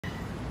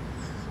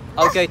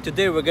Okay,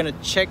 today we're gonna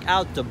check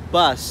out the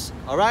bus.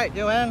 Alright,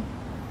 Joanne?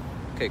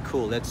 Okay,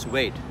 cool, let's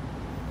wait.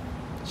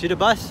 See the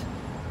bus?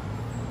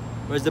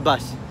 Where's the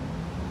bus?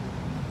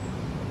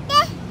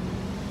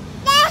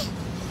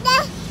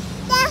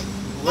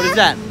 What is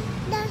that?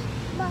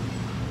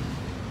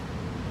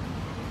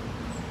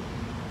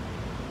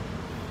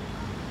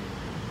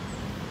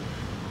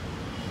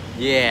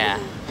 Yeah.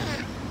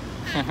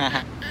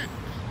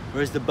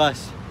 Where's the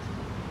bus?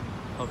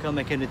 How come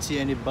I cannot see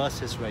any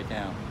buses right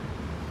now?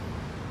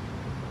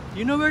 Do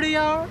you know where they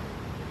are?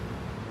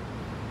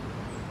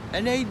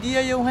 Any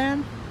idea,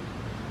 Johan?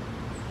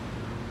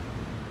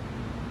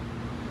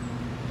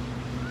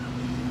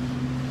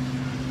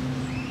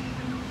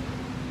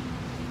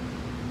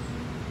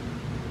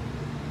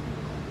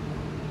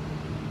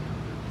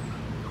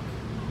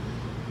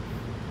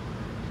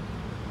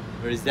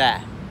 Where is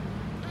that?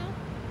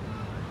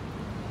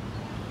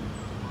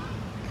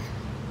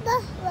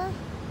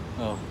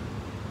 Oh.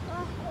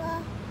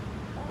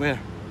 Where?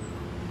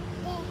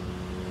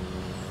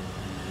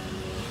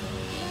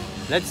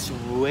 Let's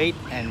wait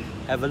and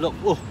have a look.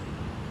 Oh.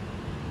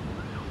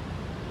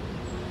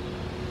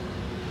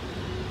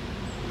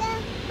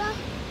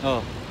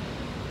 Oh.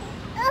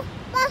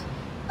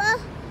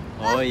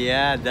 Oh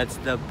yeah, that's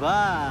the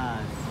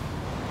bus.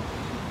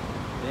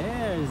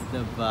 There's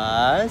the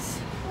bus.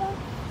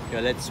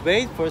 Okay, let's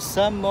wait for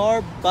some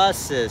more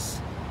buses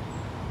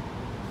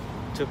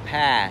to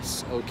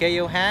pass. Okay,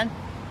 Johan?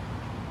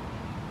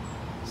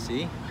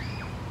 See?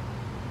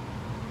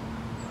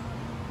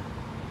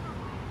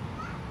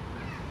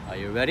 Are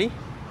you ready?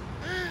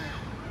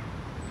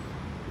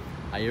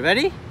 Are you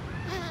ready?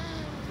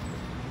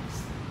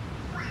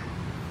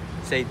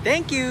 Say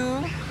thank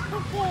you.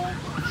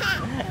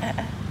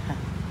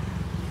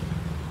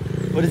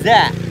 What is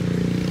that?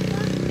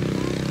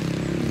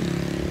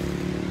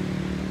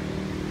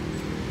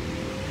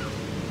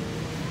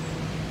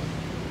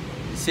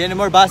 See any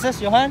more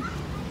buses, Johan?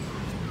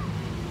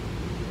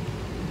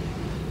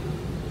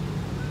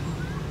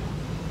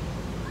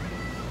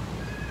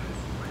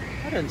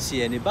 I don't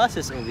see any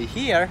buses over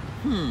here.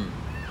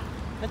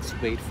 Let's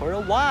wait for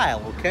a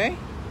while, okay?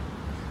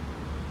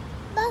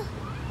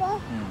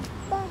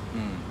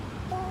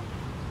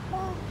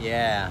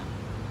 Yeah.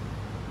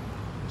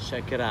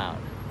 Check it out.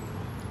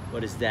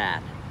 What is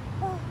that?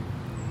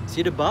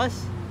 See the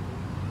bus?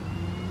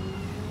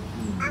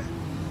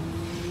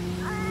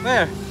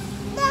 Where?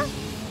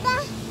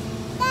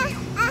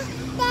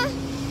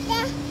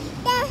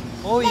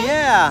 Oh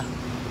yeah!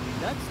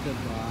 That's the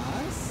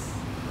bus.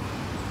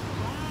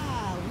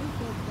 Wow, look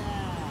at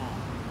that.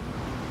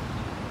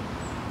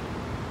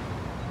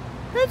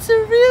 That's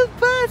a real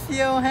bus,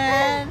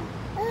 Johan.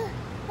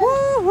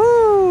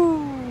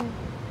 Woohoo!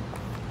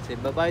 Say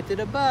bye-bye to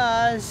the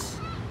bus.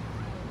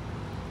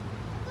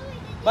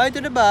 Bye to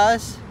the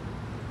bus.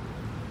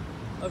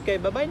 Okay,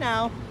 bye-bye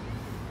now.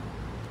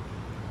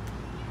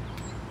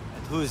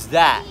 And who's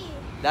that?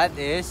 That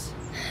is...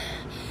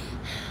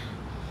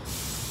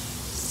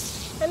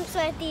 I'm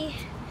sweaty.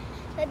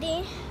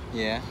 Daddy?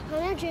 Yeah? I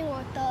want to drink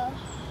water.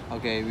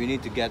 Okay, we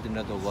need to get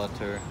another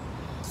water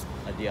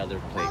at the other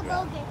I'll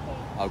playground. go get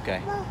it.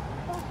 Okay.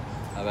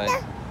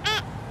 Alright.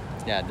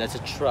 Yeah, that's a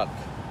truck.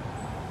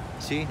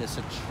 See? That's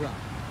a truck.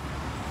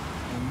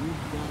 And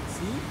we've got,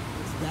 see?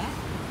 What's that?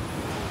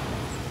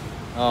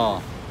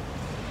 Oh.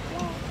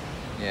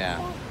 Yeah.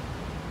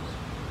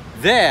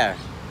 There!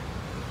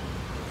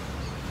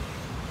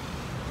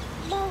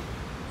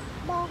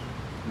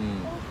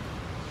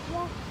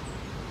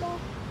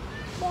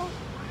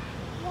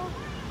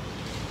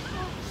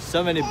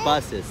 So many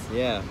buses,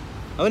 yeah.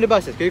 How many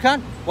buses? Can you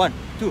count? 1,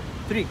 2,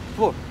 3,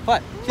 4,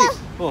 5, 6.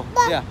 Oh,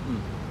 yeah.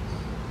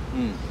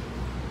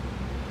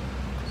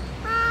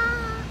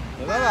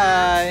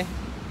 Bye-bye.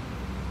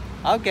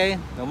 Okay,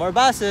 no more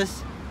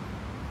buses.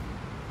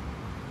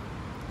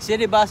 See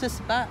any buses?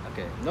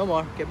 Okay, no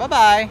more. Okay,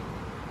 bye-bye.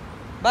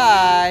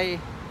 Bye.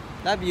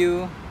 Love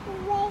you.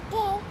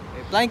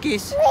 Okay, flying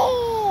kiss.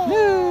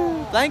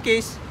 Woo. Flying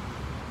kiss.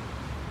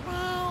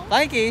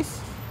 Flying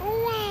kiss.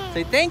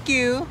 Say thank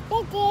you.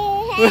 Thank you.